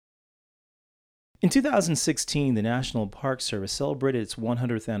In 2016, the National Park Service celebrated its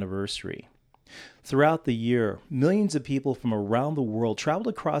 100th anniversary. Throughout the year, millions of people from around the world traveled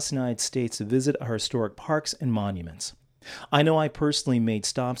across the United States to visit our historic parks and monuments. I know I personally made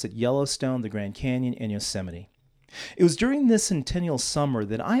stops at Yellowstone, the Grand Canyon, and Yosemite. It was during this centennial summer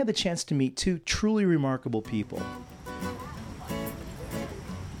that I had the chance to meet two truly remarkable people.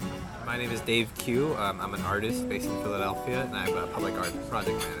 My name is Dave Kyu. I'm an artist based in Philadelphia, and I'm a public art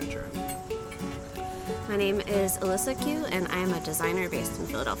project manager. My name is Ilyssa Kyu, and I am a designer based in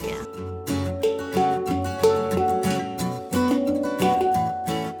Philadelphia.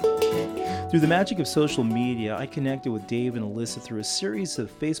 Through the magic of social media, I connected with Dave and Ilyssa through a series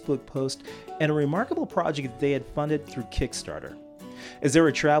of Facebook posts and a remarkable project that they had funded through Kickstarter. As they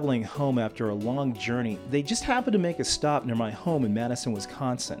were traveling home after a long journey, they just happened to make a stop near my home in Madison,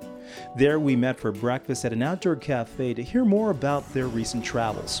 Wisconsin. There we met for breakfast at an outdoor cafe to hear more about their recent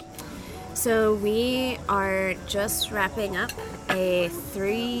travels. So we are just wrapping up a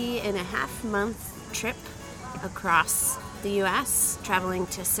 3.5-month trip across the U.S., traveling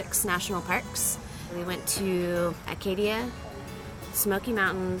to 6 national parks. We went to Acadia, Smoky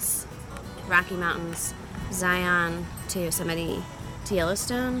Mountains, Rocky Mountains, Zion, to Yosemite, to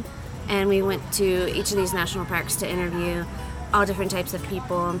Yellowstone, and we went to each of these national parks to interview all different types of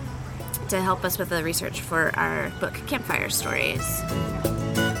people to help us with the research for our book, Campfire Stories.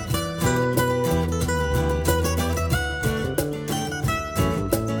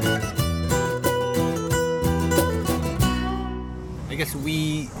 I guess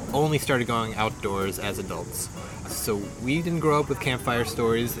we only started going outdoors as adults. So we didn't grow up with campfire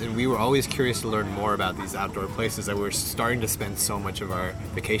stories, and we were always curious to learn more about these outdoor places that we're starting to spend so much of our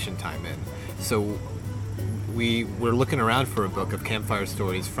vacation time in. So we were looking around for a book of campfire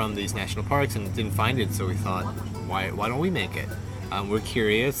stories from these national parks and didn't find it, so we thought, why don't we make it? We're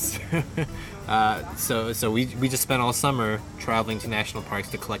curious. So we just spent all summer traveling to national parks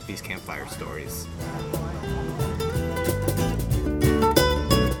to collect these campfire stories.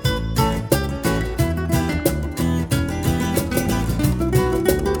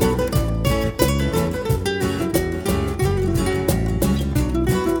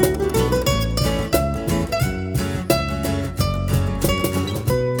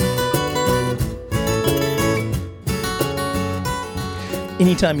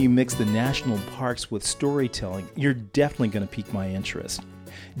 Anytime you mix the national parks with storytelling, you're definitely going to pique my interest.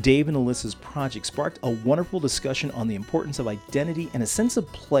 Dave and Ilyssa's project sparked a wonderful discussion on the importance of identity and a sense of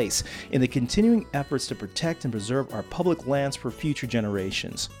place in the continuing efforts to protect and preserve our public lands for future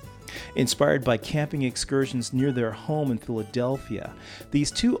generations. Inspired by camping excursions near their home in Philadelphia,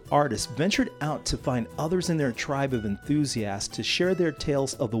 these two artists ventured out to find others in their tribe of enthusiasts to share their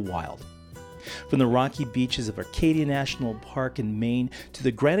tales of the wild. From the rocky beaches of Acadia National Park in Maine to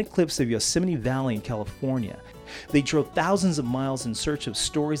the granite cliffs of Yosemite Valley in California, they drove thousands of miles in search of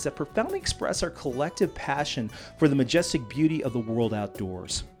stories that profoundly express our collective passion for the majestic beauty of the world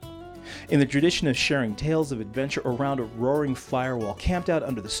outdoors. In the tradition of sharing tales of adventure around a roaring fire while camped out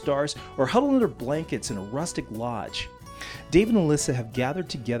under the stars or huddled under blankets in a rustic lodge, Dave and Ilyssa have gathered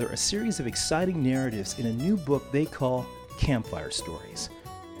together a series of exciting narratives in a new book they call Campfire Stories.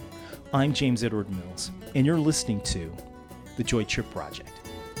 I'm James Edward Mills, and you're listening to The Joy Trip Project.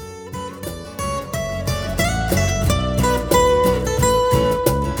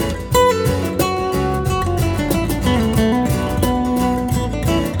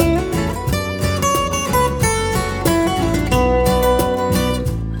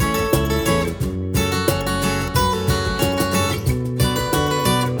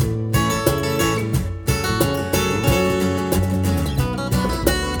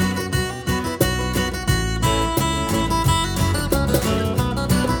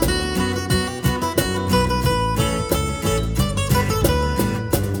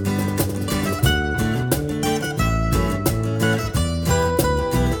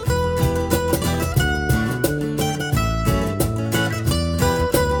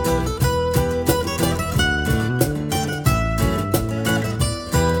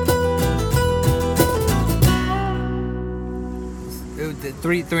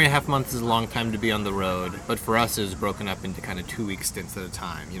 Three and a half months is a long time to be on the road, but for us it was broken up into kind of 2-week stints at a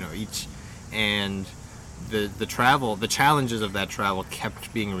time, each, and the challenges of that travel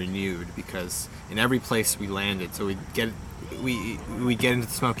kept being renewed because in every place we landed, so we get into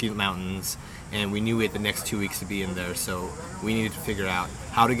the Smoky Mountains, and we knew we had the next 2 weeks to be in there, so we needed to figure out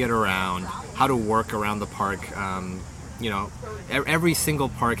how to get around, how to work around the park. Every single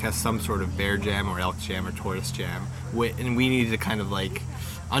park has some sort of bear jam or elk jam or tortoise jam, and we needed to kind of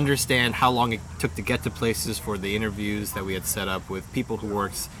understand how long it took to get to places for the interviews that we had set up with people who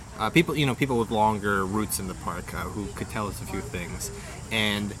worked, people with longer routes in the park who could tell us a few things.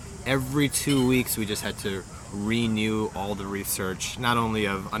 And every 2 weeks we just had to renew all the research, not only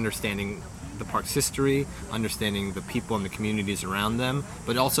of understanding the park's history, understanding the people and the communities around them,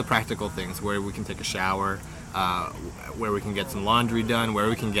 but also practical things, where we can take a shower, where we can get some laundry done, where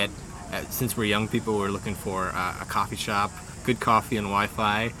we can get, since we're young people, we're looking for a coffee shop, good coffee and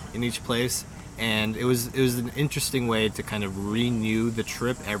Wi-Fi in each place. And it was an interesting way to kind of renew the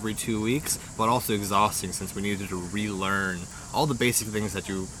trip every 2 weeks, but also exhausting since we needed to relearn all the basic things that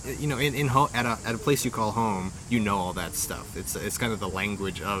at a place you call home, all that stuff. It's kind of the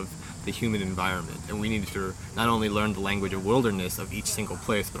language of the human environment, and we needed to not only learn the language of wilderness of each single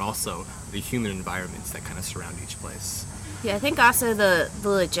place, but also the human environments that kind of surround each place. Yeah, I think also the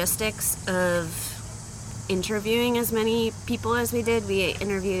logistics of interviewing as many people as we did. We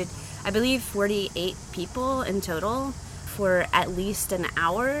interviewed, I believe, 48 people in total for at least an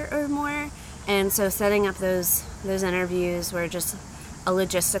hour or more. And so setting up those interviews were just a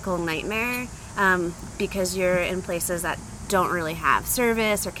logistical nightmare because you're in places that don't really have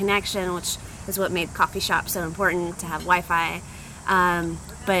service or connection, which is what made coffee shops so important, to have Wi-Fi.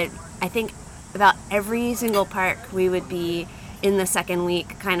 But I think about every single park we would be in the second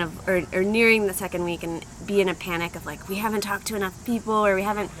week or nearing the second week and be in a panic of like, we haven't talked to enough people or we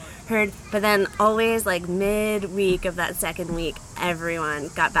haven't heard, but then always like mid-week of that second week, everyone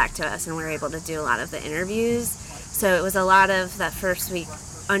got back to us and we were able to do a lot of the interviews. So it was a lot of that first week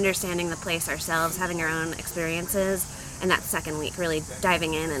understanding the place ourselves, having our own experiences, and that second week really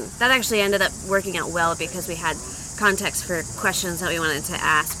diving in. And that actually ended up working out well because we had context for questions that we wanted to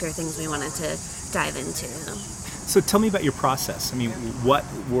ask or things we wanted to dive into. So tell me about your process. I mean, what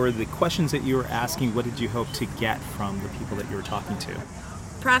were the questions that you were asking? What did you hope to get from the people that you were talking to?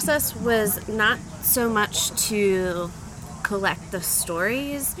 Process was not so much to collect the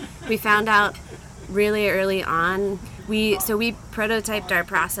stories. We found out really early on. We prototyped our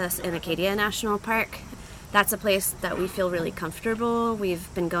process in Acadia National Park. That's a place that we feel really comfortable.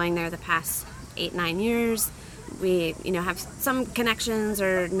 We've been going there the past 8-9 years. We, have some connections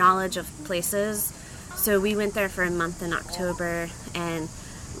or knowledge of places. So we went there for a month in October and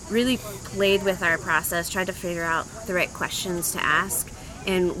really played with our process, tried to figure out the right questions to ask.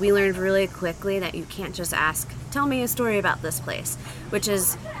 And we learned really quickly that you can't just ask, tell me a story about this place, which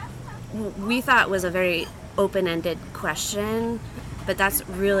is, we thought was a very open-ended question, but that's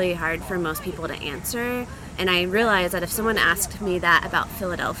really hard for most people to answer. And I realized that if someone asked me that about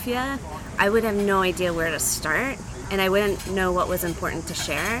Philadelphia, I would have no idea where to start, and I wouldn't know what was important to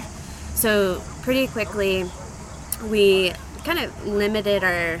share. So pretty quickly, we kind of limited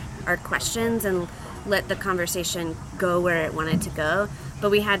our questions and let the conversation go where it wanted to go.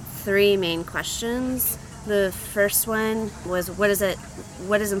 But we had 3 main questions. The first one was, what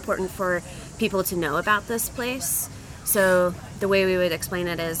is important for people to know about this place? So the way we would explain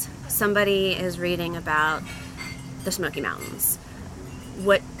it is, somebody is reading about the Smoky Mountains.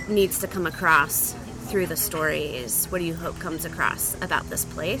 What needs to come across through the stories? What do you hope comes across about this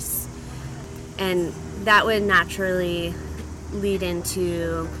place? And that would naturally lead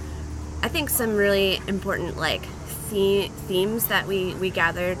into, I think, some really important themes that we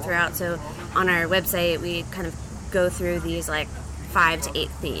gathered throughout. So on our website, we kind of go through these 5 to 8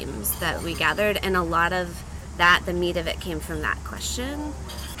 themes that we gathered, and a lot of that, the meat of it, came from that question.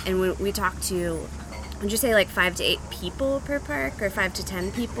 And when we talked to, would you say 5 to 8 people per park, or 5 to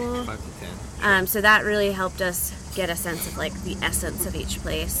 10 people? 5 to 10. So that really helped us get a sense of the essence of each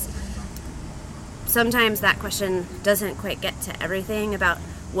place. Sometimes that question doesn't quite get to everything about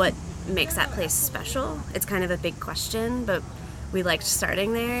what makes that place special. It's kind of a big question, but we liked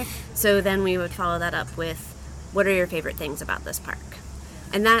starting there. So then we would follow that up with, what are your favorite things about this park?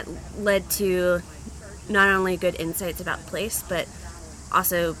 And that led to not only good insights about place, but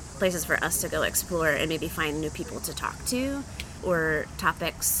also places for us to go explore and maybe find new people to talk to or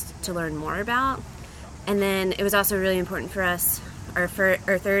topics to learn more about. And then it was also really important for us, our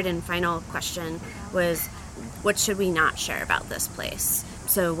third and final question was, what should we not share about this place?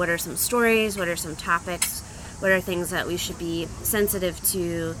 So what are some stories? What are some topics? What are things that we should be sensitive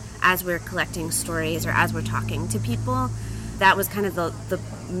to as we're collecting stories or as we're talking to people? That was kind of the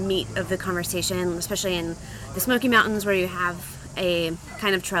meat of the conversation, especially in the Smoky Mountains, where you have a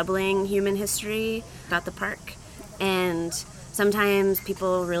kind of troubling human history about the park. And sometimes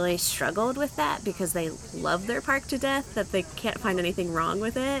people really struggled with that because they love their park to death, that they can't find anything wrong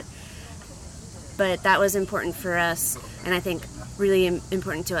with it. But that was important for us, and I think really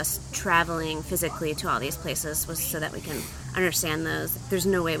important to us traveling physically to all these places was so that we can understand those. There's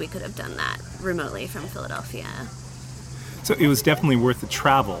no way we could have done that remotely from Philadelphia. So it was definitely worth the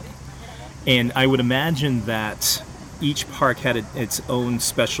travel. And I would imagine that each park had its own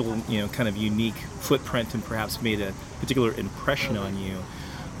special, kind of unique footprint and perhaps made a particular impression on you.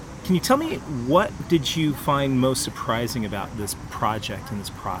 Can you tell me, what did you find most surprising about this project and this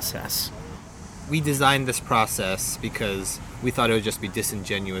process? We designed this process because we thought it would just be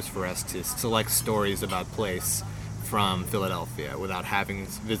disingenuous for us to select stories about place from Philadelphia without having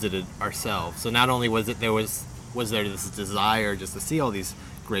visited ourselves. So not only was there this desire just to see all these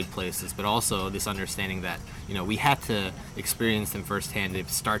great places, but also this understanding that we had to experience them firsthand to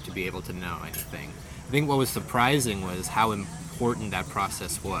start to be able to know anything. I think what was surprising was how important that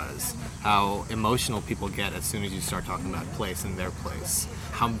process was, how emotional people get as soon as you start talking about place and their place,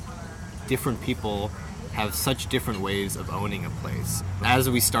 how different people have such different ways of owning a place. As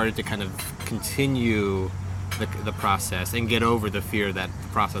we started to kind of continue the process and get over the fear that the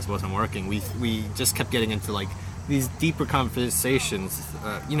process wasn't working, we just kept getting into like these deeper conversations.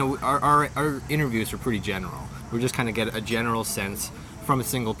 Our interviews are pretty general. We just kind of get a general sense from a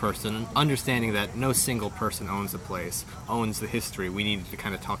single person, understanding that no single person owns a place, owns the history. We needed to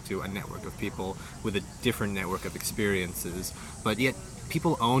kind of talk to a network of people with a different network of experiences, but yet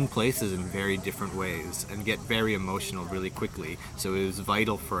people own places in very different ways and get very emotional really quickly. So it was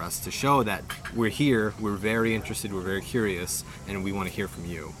vital for us to show that we're here, we're very interested, we're very curious, and we want to hear from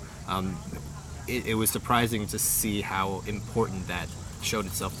you. It was surprising to see how important that showed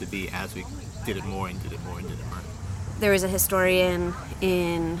itself to be as we did it more and did it more and did it more. There was a historian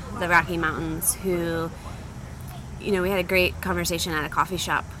in the Rocky Mountains who, we had a great conversation at a coffee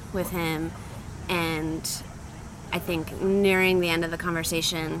shop with him, and I think nearing the end of the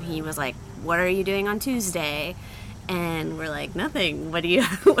conversation, he was like, "What are you doing on Tuesday?" And we're like, "Nothing. What do you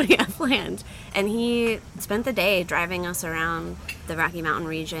have planned?" And he spent the day driving us around the Rocky Mountain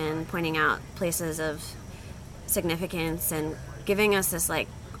region, pointing out places of significance and giving us this like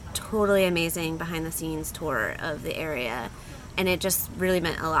totally amazing behind the scenes tour of the area. And it just really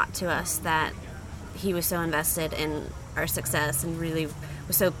meant a lot to us that he was so invested in our success and really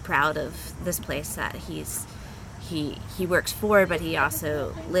was so proud of this place that he works for, but he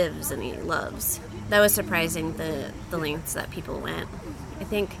also lives and he loves. That was surprising, the lengths that people went. I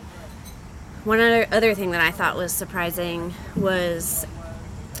think one other thing that I thought was surprising was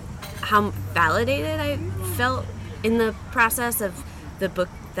how validated I felt in the process of the book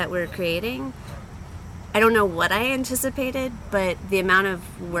that we're creating. I don't know what I anticipated, but the amount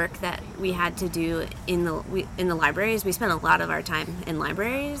of work that we had to do in the libraries, we spent a lot of our time in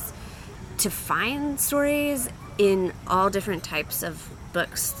libraries to find stories in all different types of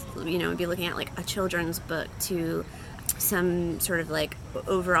books. We'd be looking at like a children's book to some sort of like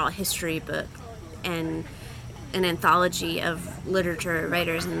overall history book and an anthology of literature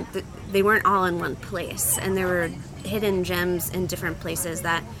writers, and they weren't all in one place, and there were hidden gems in different places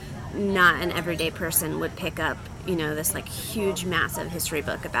that not an everyday person would pick up. This like huge massive history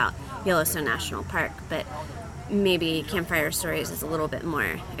book about Yellowstone National Park, but maybe Campfire Stories is a little bit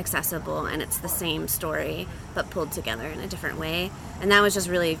more accessible, and it's the same story but pulled together in a different way. And that was just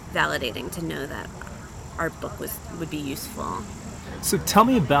really validating to know that our book would be useful. So tell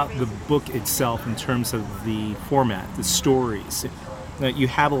me about the book itself in terms of the format, the stories. You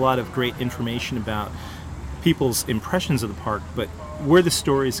have a lot of great information about people's impressions of the park, but where the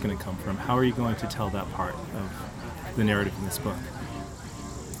story is going to come from, how are you going to tell that part of the narrative in this book?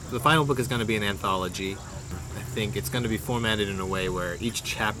 The final book is going to be an anthology. I think it's going to be formatted in a way where each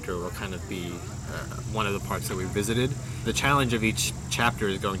chapter will kind of be one of the parks that we visited. The challenge of each chapter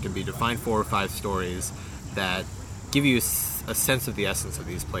is going to be to find 4 or 5 stories that give you a sense of the essence of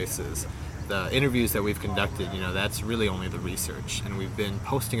these places. The interviews that we've conducted, that's really only the research, and we've been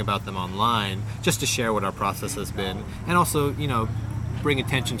posting about them online just to share what our process has been, and also, bring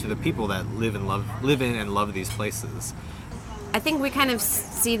attention to the people that live in and love these places. I think we kind of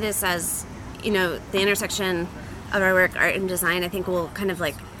see this as, the intersection of our work, art and design. I think we'll kind of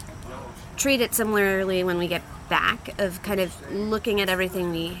like treat it similarly when we get back, of kind of looking at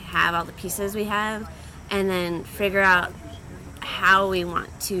everything we have, all the pieces we have, and then figure out how we want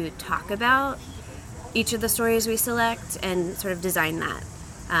to talk about each of the stories we select and sort of design that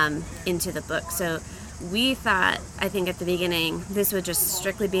into the book. So we thought, I think at the beginning, this would just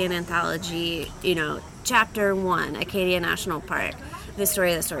strictly be an anthology, chapter 1, Acadia National Park, this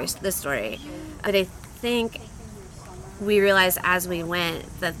story, this story, this story. But I think we realized as we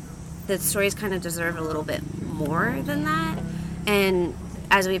went that the stories kind of deserve a little bit more than that. And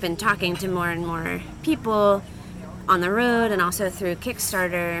as we've been talking to more and more people on the road and also through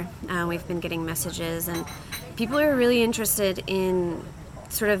Kickstarter, we've been getting messages, and people are really interested in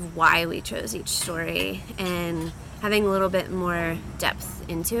sort of why we chose each story and having a little bit more depth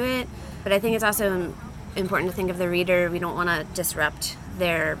into it. But I think it's also important to think of the reader. We don't want to disrupt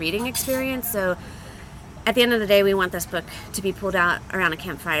their reading experience. So at the end of the day, we want this book to be pulled out around a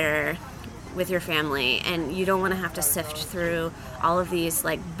campfire with your family, and you don't want to have to sift through all of these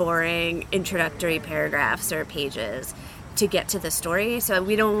like boring introductory paragraphs or pages to get to the story. So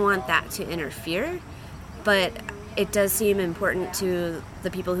we don't want that to interfere, but it does seem important to the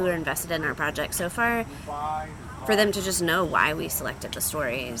people who are invested in our project so far for them to just know why we selected the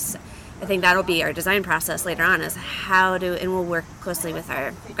stories. I think that'll be our design process later on, is and we'll work closely with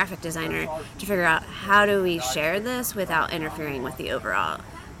our graphic designer to figure out how do we share this without interfering with the overall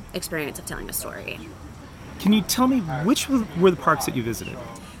experience of telling a story. Can you tell me which were the parks that you visited?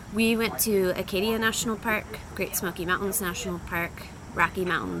 We went to Acadia National Park, Great Smoky Mountains National Park, Rocky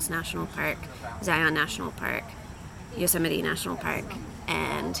Mountains National Park, Zion National Park, Yosemite National Park,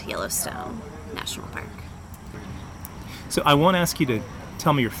 and Yellowstone National Park. So I won't ask you to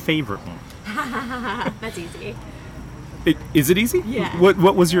tell me your favorite one. That's easy. Is it easy? Yeah.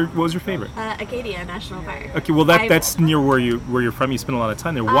 What was your favorite? Acadia National Park. Okay, well that's near where you're from. You spend a lot of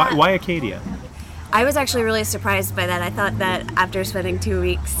time there. Why Acadia? I was actually really surprised by that. I thought that after spending 2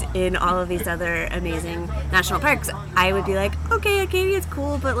 weeks in all of these other amazing national parks, I would be like, okay, Acadia's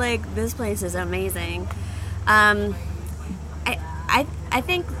cool, but like this place is amazing. I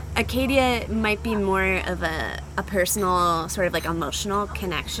think Acadia might be more of a personal, sort of like emotional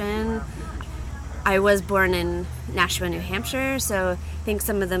connection. I was born in Nashua, New Hampshire, so I think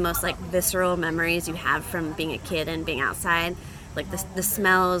some of the most like visceral memories you have from being a kid and being outside, like the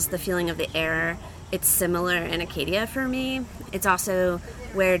smells, the feeling of the air, it's similar in Acadia for me. It's also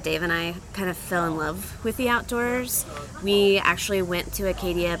where Dave and I kind of fell in love with the outdoors. We actually went to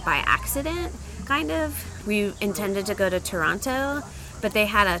Acadia by accident, kind of. We intended to go to Toronto, but they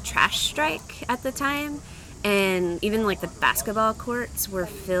had a trash strike at the time, and even like the basketball courts were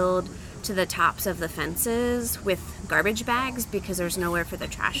filled to the tops of the fences with garbage bags because there's nowhere for the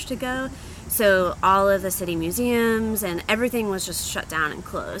trash to go. So all of the city museums and everything was just shut down and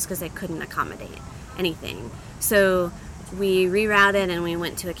closed because they couldn't accommodate anything. So we rerouted and we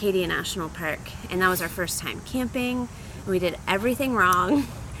went to Acadia National Park, and that was our first time camping. We did everything wrong.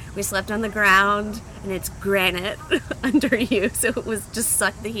 We slept on the ground, and it's granite under you, so it was just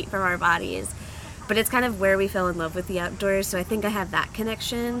sucked the heat from our bodies. But it's kind of where we fell in love with the outdoors, so I think I have that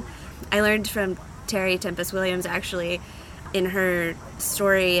connection. I learned from Terry Tempest Williams, actually, in her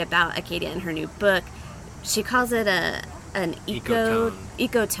story about Acadia in her new book. She calls it an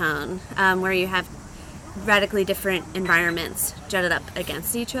ecotone, where you have radically different environments jutted up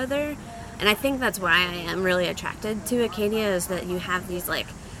against each other. And I think that's why I am really attracted to Acadia, is that you have these like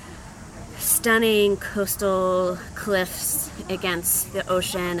stunning coastal cliffs against the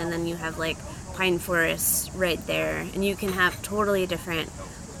ocean, and then you have like pine forests right there, and you can have totally different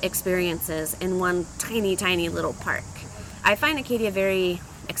experiences in one tiny, tiny little park. I find Acadia very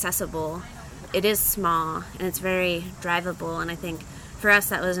accessible. It is small and it's very drivable, and I think for us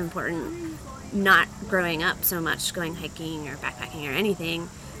that was important, not growing up so much going hiking or backpacking or anything,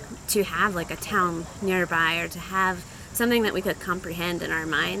 to have like a town nearby, or to have something that we could comprehend in our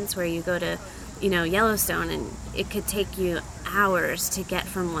minds, where you go to, Yellowstone, and it could take you hours to get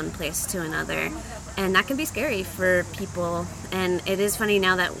from one place to another. And that can be scary for people. And it is funny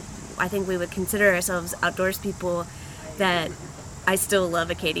now that I think we would consider ourselves outdoors people, that I still love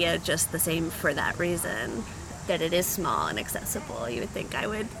Acadia just the same for that reason, that it is small and accessible. You would think I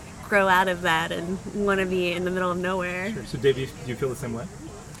would grow out of that and want to be in the middle of nowhere. Sure. So Dave, do you feel the same way?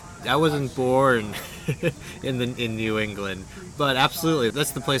 I wasn't born in New England, but absolutely, that's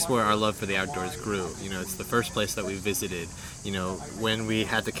the place where our love for the outdoors grew. It's the first place that we visited. When we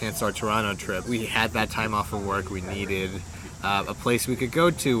had to cancel our Toronto trip, we had that time off of work. We needed a place we could go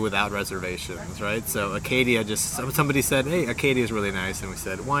to without reservations, right? So Acadia, somebody said, hey, Acadia is really nice, and we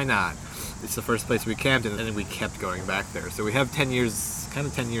said, why not? It's the first place we camped, and then we kept going back there. So we have 10 years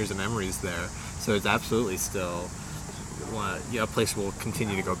of memories there. So it's absolutely still a place we'll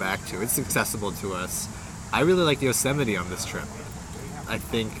continue to go back to. It's accessible to us. I really liked Yosemite on this trip. I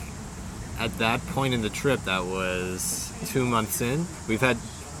think at that point in the trip, that was 2 months in, we've had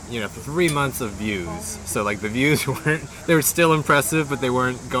 3 months of views. So like the views they were still impressive, but they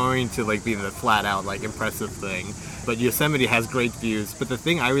weren't going to like be the flat out like impressive thing. But Yosemite has great views. But the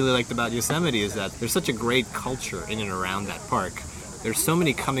thing I really liked about Yosemite is that there's such a great culture in and around that park. There's so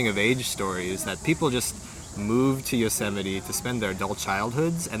many coming of age stories that people just move to Yosemite to spend their adult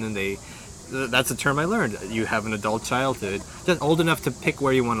childhoods, and then that's a term I learned. You have an adult childhood, just old enough to pick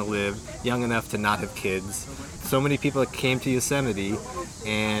where you want to live, young enough to not have kids. So many people came to Yosemite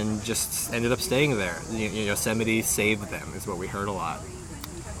and just ended up staying there. Yosemite saved them, is what we heard a lot.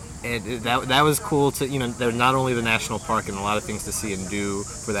 And that was cool to, there's not only the national park and a lot of things to see and do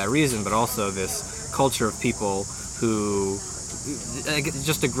for that reason, but also this culture of people who,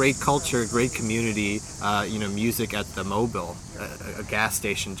 just a great culture, great community, music at the Mobile, a gas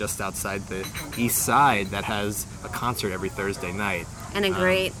station just outside the east side that has a concert every Thursday night. And a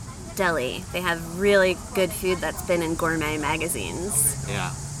great deli. They have really good food that's been in gourmet magazines. Yeah.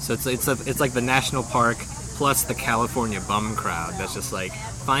 So it's like the national park plus the California bum crowd that's just like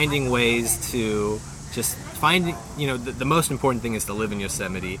finding ways to just finding, the most important thing is to live in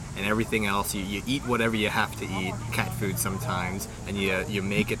Yosemite, and everything else, you eat whatever you have to eat, cat food sometimes, and you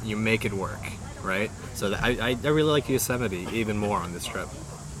make it work, right? So I really like Yosemite even more on this trip.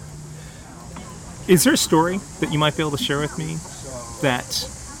 Is there a story that you might be able to share with me that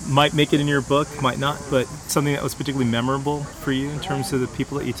might make it in your book, might not, but something that was particularly memorable for you in terms of the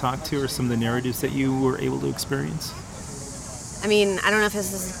people that you talked to or some of the narratives that you were able to experience? I mean, I don't know if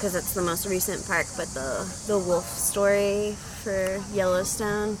this is because it's the most recent park, but the wolf story for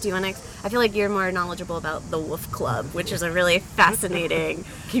Yellowstone. Do you want to? I feel like you're more knowledgeable about the Wolf Club, which is a really fascinating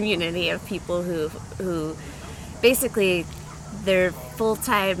community of people who basically their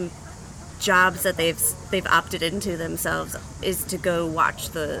full-time jobs that they've opted into themselves is to go watch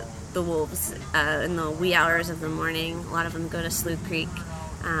the wolves in the wee hours of the morning. A lot of them go to Slough Creek.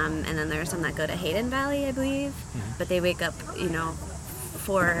 And then there are some that go to Hayden Valley, I believe. Mm-hmm. But they wake up,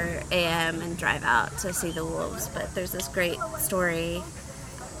 4 a.m. and drive out to see the wolves. But there's this great story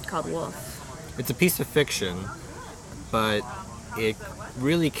called Wolf. It's a piece of fiction, but it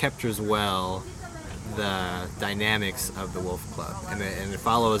really captures well the dynamics of the Wolf Club. And it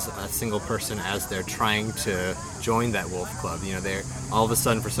follows a single person as they're trying to join that Wolf Club. They're all of a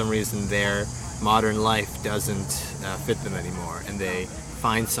sudden, for some reason, their modern life doesn't fit them anymore. And they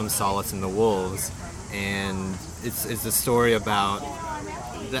find some solace in the wolves, and it's a story about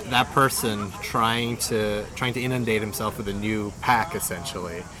that person trying to inundate himself with a new pack,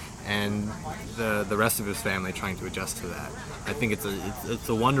 essentially, and the rest of his family trying to adjust to that. I think it's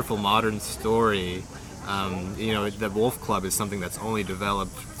a wonderful modern story. The Wolf Club is something that's only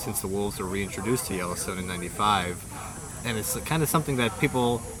developed since the wolves were reintroduced to Yellowstone in '95, and it's kind of something that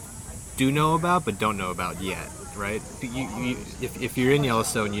people do know about but don't know about yet. Right? If you're in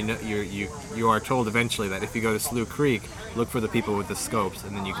Yellowstone, you are told eventually that if you go to Slough Creek, look for the people with the scopes,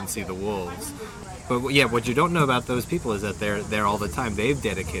 and then you can see the wolves. But yeah, what you don't know about those people is that they're there all the time. They've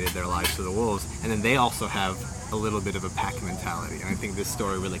dedicated their lives to the wolves, and then they also have a little bit of a pack mentality. And I think this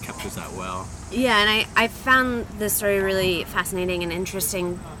story really captures that well. Yeah, and I found this story really fascinating and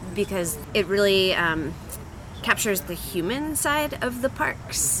interesting because it really captures the human side of the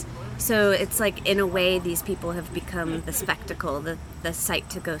parks. So it's like, in a way, these people have become the spectacle, the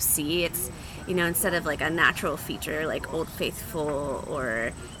sight to go see. It's, instead of like a natural feature like Old Faithful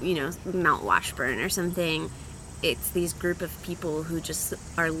or, Mount Washburn or something, it's these group of people who just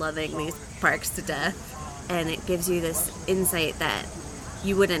are loving these parks to death. And it gives you this insight that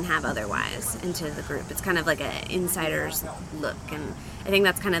you wouldn't have otherwise into the group. It's kind of like an insider's look, and I think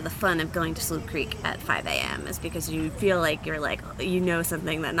that's kind of the fun of going to Slough Creek at 5 a.m. is because you feel like you're like,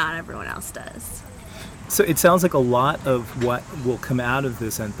 something that not everyone else does. So it sounds like a lot of what will come out of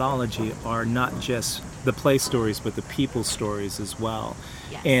this anthology are not just the place stories, but the people stories as well.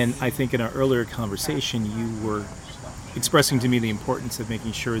 Yes. And I think in our earlier conversation, you were expressing to me the importance of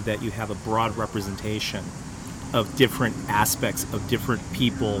making sure that you have a broad representation of different aspects of different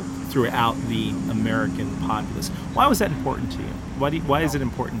people throughout the American populace. Why was that important to you? Why is it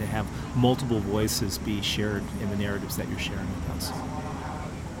important to have multiple voices be shared in the narratives that you're sharing with us?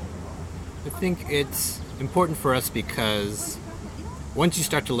 I think it's important for us because once you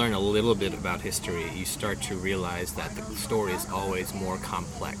start to learn a little bit about history, you start to realize that the story is always more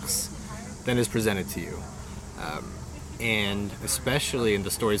complex than is presented to you. And especially in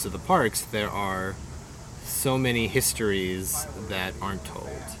the stories of the parks, there are so many histories that aren't told.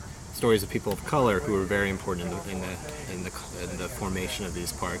 Stories of people of color who are very important in the formation of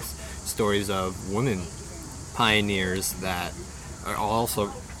these parks. Stories of women pioneers that are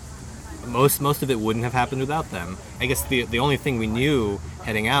also most of it wouldn't have happened without them. I guess the only thing we knew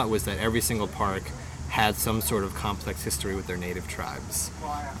heading out was that every single park had some sort of complex history with their native tribes.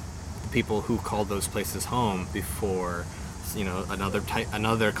 The people who called those places home before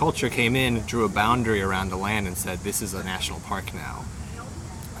another culture came in, drew a boundary around the land and said, this is a national park now.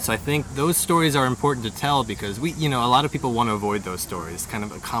 So I think those stories are important to tell because a lot of people want to avoid those stories, kind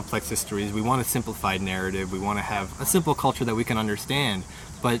of complex histories. We want a simplified narrative. We want to have a simple culture that we can understand.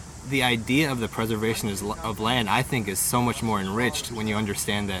 But the idea of the preservation of land, I think, is so much more enriched when you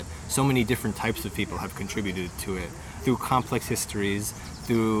understand that so many different types of people have contributed to it through complex histories,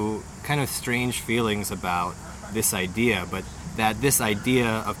 through kind of strange feelings about this idea, but that this idea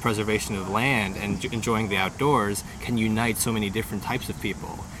of preservation of land and enjoying the outdoors can unite so many different types of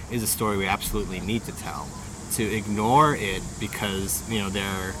people is a story we absolutely need to tell. To ignore it because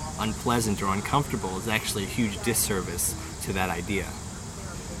they're unpleasant or uncomfortable is actually a huge disservice to that idea.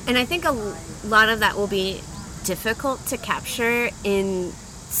 And I think a lot of that will be difficult to capture in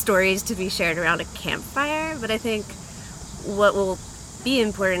stories to be shared around a campfire, but I think what will be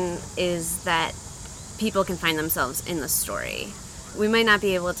important is that people can find themselves in the story. We might not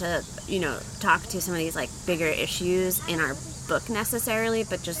be able to, talk to some of these bigger issues in our book necessarily,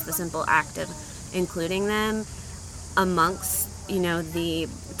 but just the simple act of including them amongst, the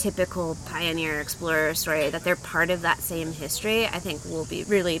typical pioneer explorer story, that they're part of that same history, I think will be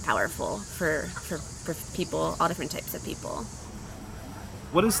really powerful for people, all different types of people.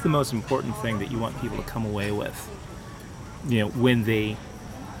 What is the most important thing that you want people to come away with, when they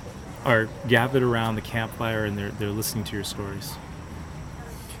are gathered around the campfire and they're listening to your stories?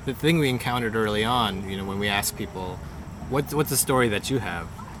 The thing we encountered early on, when we asked people, what's a story that you have?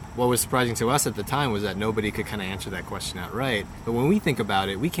 What was surprising to us at the time was that nobody could kind of answer that question outright. But when we think about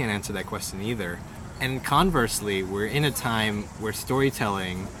it, we can't answer that question either. And conversely, we're in a time where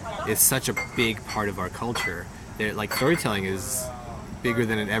storytelling is such a big part of our culture. Storytelling is bigger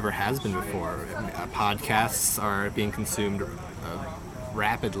than it ever has been before. Podcasts are being consumed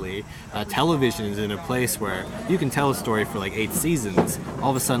rapidly. Television is in a place where you can tell a story for 8 seasons. All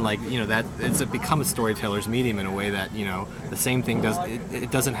of a sudden, that it's become a storyteller's medium in a way that the same thing it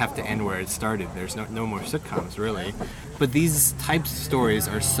doesn't have to end where it started. There's no more sitcoms really, but these types of stories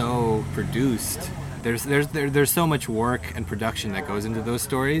are so produced. There's so much work and production that goes into those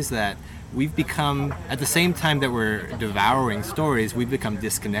stories that we've become, at the same time that we're devouring stories, we've become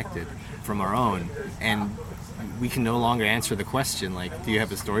disconnected from our own, and we can no longer answer the question, do you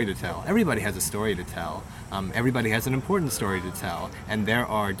have a story to tell? Everybody has a story to tell. Everybody has an important story to tell. And there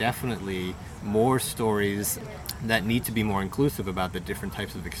are definitely more stories that need to be more inclusive about the different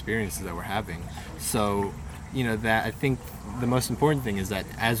types of experiences that we're having. So, that I think the most important thing is that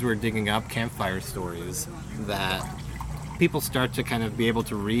as we're digging up campfire stories, that people start to kind of be able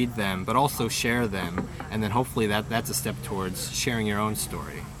to read them, but also share them. And then hopefully that's a step towards sharing your own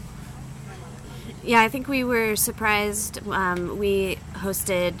story. Yeah, I think we were surprised. We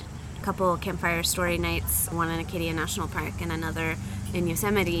hosted a couple campfire story nights, one in Acadia National Park and another in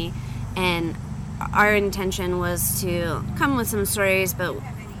Yosemite, and our intention was to come with some stories, but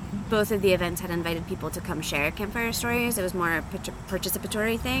both of the events had invited people to come share campfire stories. It was more a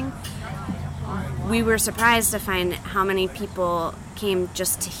participatory thing. We were surprised to find how many people came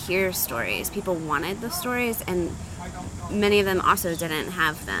just to hear stories. People wanted the stories, and many of them also didn't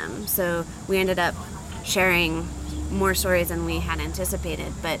have them. So we ended up sharing more stories than we had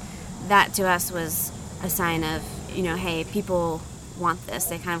anticipated. But that to us was a sign of, hey, people want this.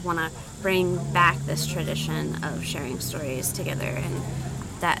 They kind of want to bring back this tradition of sharing stories together. And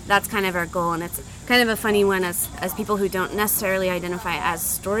that's kind of our goal. And it's kind of a funny one as people who don't necessarily identify as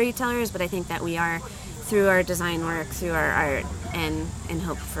storytellers, but I think that we are through our design work, through our art, and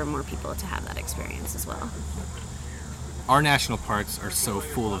hope for more people to have that experience as well. Our national parks are so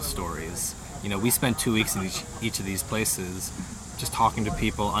full of stories. We spent 2 weeks in each of these places just talking to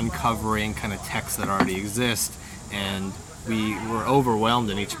people, uncovering kind of texts that already exist, and we were overwhelmed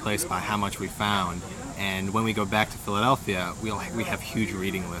in each place by how much we found. And when we go back to Philadelphia, we have huge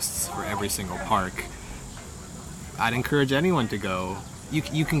reading lists for every single park. I'd encourage anyone to go.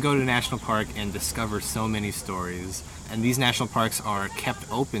 You can go to a national park and discover so many stories, and these national parks are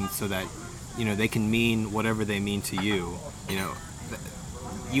kept open so that they can mean whatever they mean to you.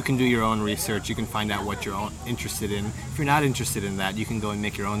 You can do your own research. You can find out what you're interested in. If you're not interested in that, you can go and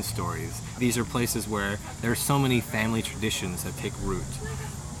make your own stories. These are places where there are so many family traditions that take root.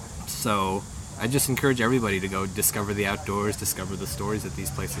 So I just encourage everybody to go discover the outdoors, discover the stories that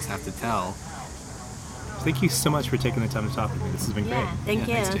these places have to tell. Thank you so much for taking the time to talk with me. This has been great. Thank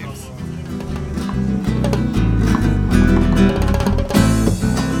you. Thanks, James.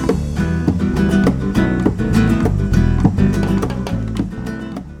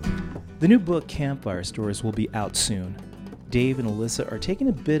 The new book, Campfire Stories, will be out soon. Dave and Ilyssa are taking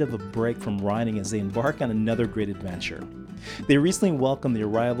a bit of a break from writing as they embark on another great adventure. They recently welcomed the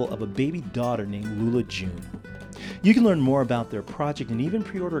arrival of a baby daughter named Lula June. You can learn more about their project and even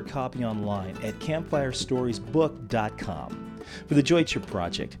pre-order a copy online at campfirestoriesbook.com. For the Joy Trip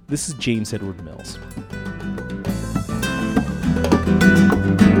Project, this is James Edward Mills.